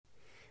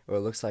Well,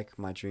 it looks like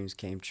my dreams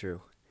came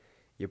true.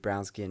 Your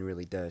brown skin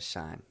really does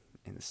shine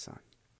in the sun.